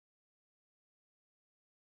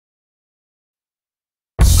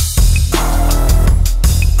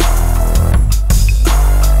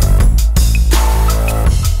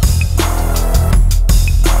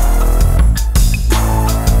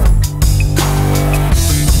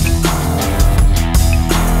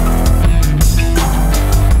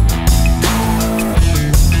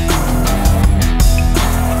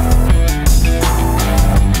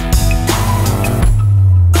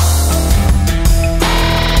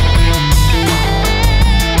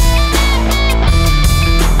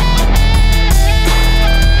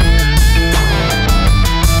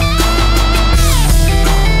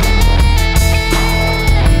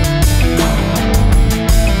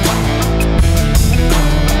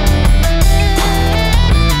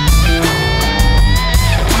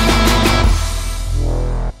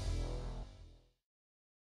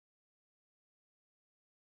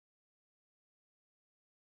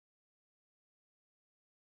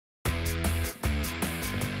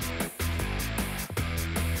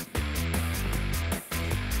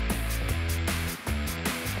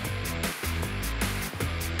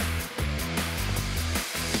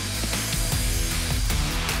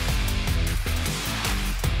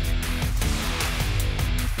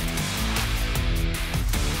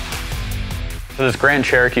So this Grand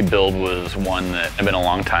Cherokee build was one that had been a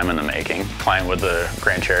long time in the making. The client with the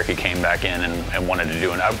Grand Cherokee came back in and wanted to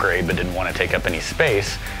do an upgrade, but didn't want to take up any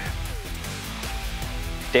space.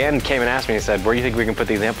 Dan came and asked me, he said, where do you think we can put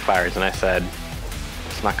these amplifiers? And I said,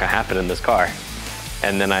 it's not gonna happen in this car.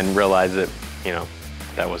 And then I realized that, you know,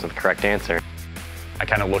 that wasn't the correct answer. I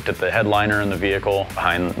kind of looked at the headliner in the vehicle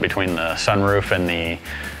between the sunroof and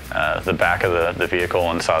the back of the vehicle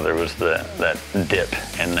and saw there was that dip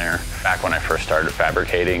in there. Back when I first started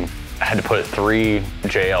fabricating, I had to put 3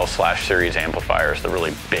 JL/series amplifiers, the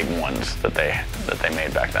really big ones that they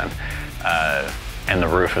made back then, in the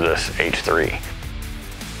roof of this H3.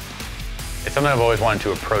 It's something I've always wanted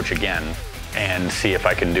to approach again and see if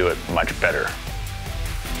I can do it much better.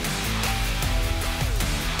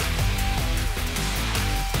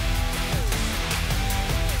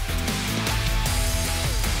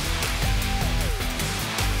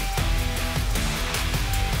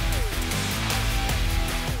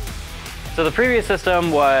 So the previous system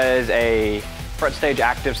was a front stage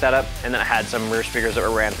active setup, and then it had some rear speakers that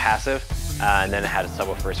were ran passive, and then it had a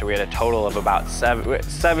subwoofer. So we had a total of about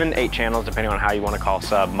 8 channels, depending on how you want to call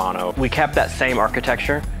sub, mono. We kept that same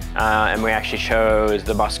architecture, and we actually chose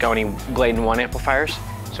the Mosconi Gladen 1 amplifiers.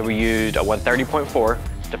 So we used a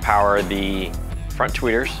 130.4 to power the front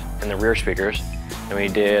tweeters and the rear speakers. Then we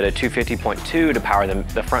did a 250.2 to power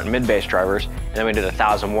the front mid-bass drivers, and then we did a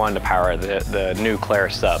 1001 to power the new Claire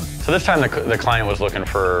sub. So this time the client was looking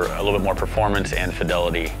for a little bit more performance and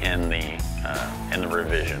fidelity in the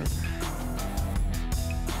revision.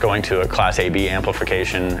 Going to a Class AB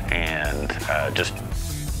amplification and just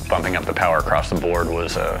bumping up the power across the board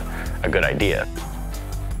was a good idea.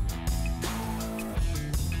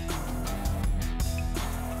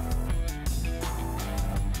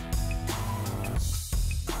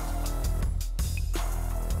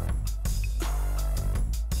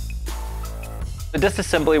 The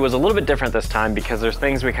disassembly was a little bit different this time because there's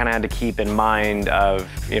things we kind of had to keep in mind of,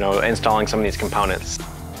 you know, installing some of these components.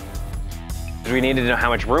 We needed to know how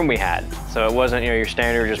much room we had. So it wasn't, you know, your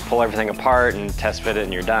standard just pull everything apart and test fit it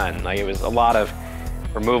and you're done. Like, it was a lot of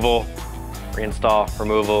removal, reinstall,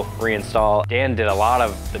 removal, reinstall. Dan did a lot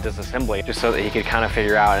of the disassembly just so that he could kind of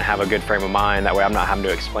figure out and have a good frame of mind. That way I'm not having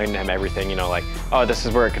to explain to him everything, you know, like, oh, this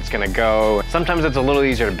is where it's gonna go. Sometimes it's a little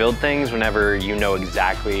easier to build things whenever you know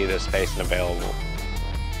exactly the space and available.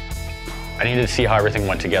 I needed to see how everything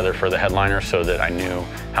went together for the headliner so that I knew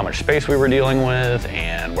how much space we were dealing with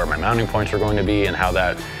and where my mounting points were going to be and how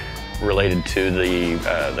that related to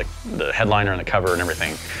the headliner and the cover and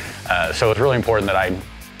everything. So it's really important that I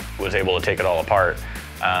was able to take it all apart.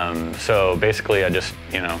 So basically I just,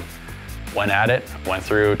 you know, went at it, went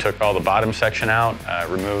through, took all the bottom section out,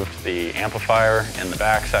 removed the amplifier in the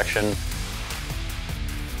back section.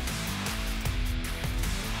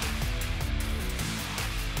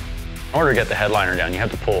 In order to get the headliner down, you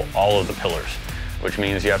have to pull all of the pillars, which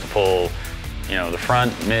means you have to pull, you know, the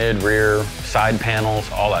front, mid, rear, side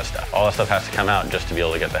panels, all that stuff. All that stuff has to come out just to be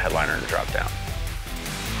able to get the headliner to drop down.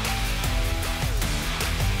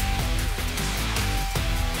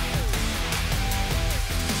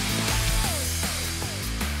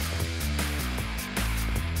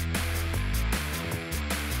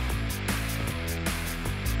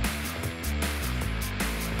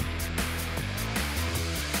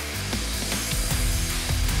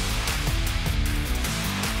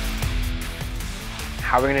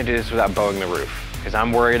 How are we gonna do this without bowing the roof? Because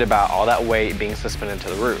I'm worried about all that weight being suspended to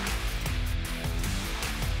the roof.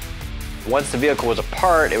 Once the vehicle was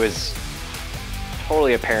apart, it was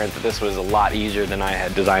totally apparent that this was a lot easier than I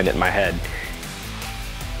had designed it in my head.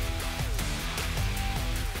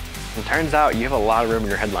 It turns out you have a lot of room in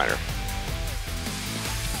your headliner.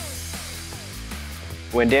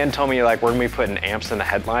 When Dan told me, like, we're gonna be putting amps in the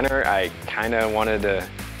headliner, I kinda wanted to,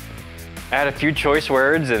 I had a few choice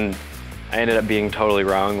words and I ended up being totally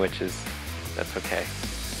wrong, that's okay.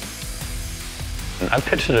 I've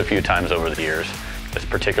pitched it a few times over the years. This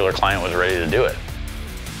particular client was ready to do it.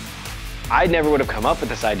 I never would have come up with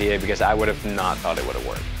this idea because I would have not thought it would have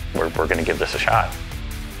worked. We're gonna give this a shot.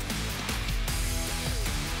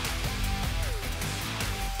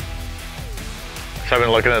 So I've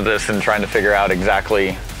been looking at this and trying to figure out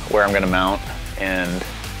exactly where I'm gonna mount and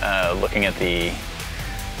looking at the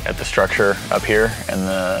structure up here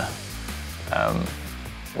and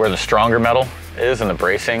where the stronger metal is and the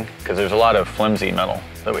bracing, because there's a lot of flimsy metal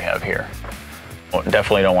that we have here. Well,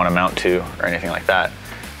 definitely don't want to mount to or anything like that.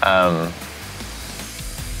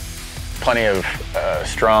 Plenty of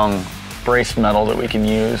strong brace metal that we can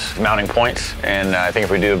use, mounting points, and I think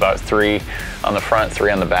if we do about 3 on the front, 3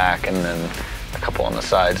 on the back, and then a couple on the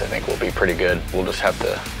sides, I think we'll be pretty good. We'll just have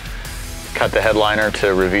to cut the headliner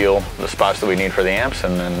to reveal the spots that we need for the amps,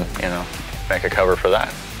 and then, you know, make a cover for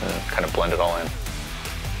that and kind of blend it all in.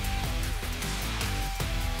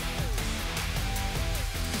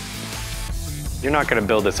 You're not going to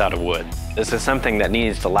build this out of wood. This is something that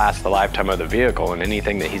needs to last the lifetime of the vehicle and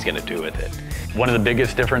anything that he's going to do with it. One of the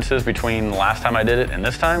biggest differences between the last time I did it and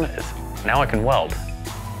this time is now I can weld.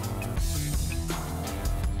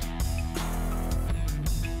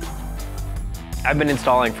 I've been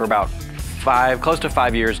installing for about close to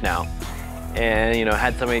 5 years now. And, you know,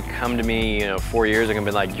 had somebody come to me, you know, 4 years ago and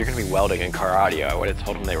been like, you're going to be welding in car audio. I would have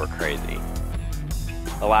told them they were crazy.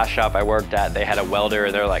 The last shop I worked at, they had a welder,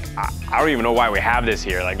 and they're like, I don't even know why we have this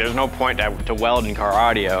here. Like, there's no point to weld in car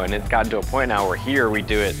audio. And it's gotten to a point now where here we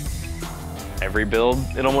do it every build,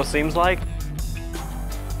 it almost seems like.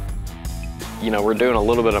 You know, we're doing a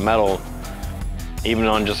little bit of metal, even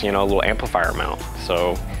on just, you know, a little amplifier mount.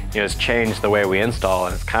 So, you know, it's changed the way we install,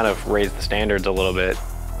 and it's kind of raised the standards a little bit.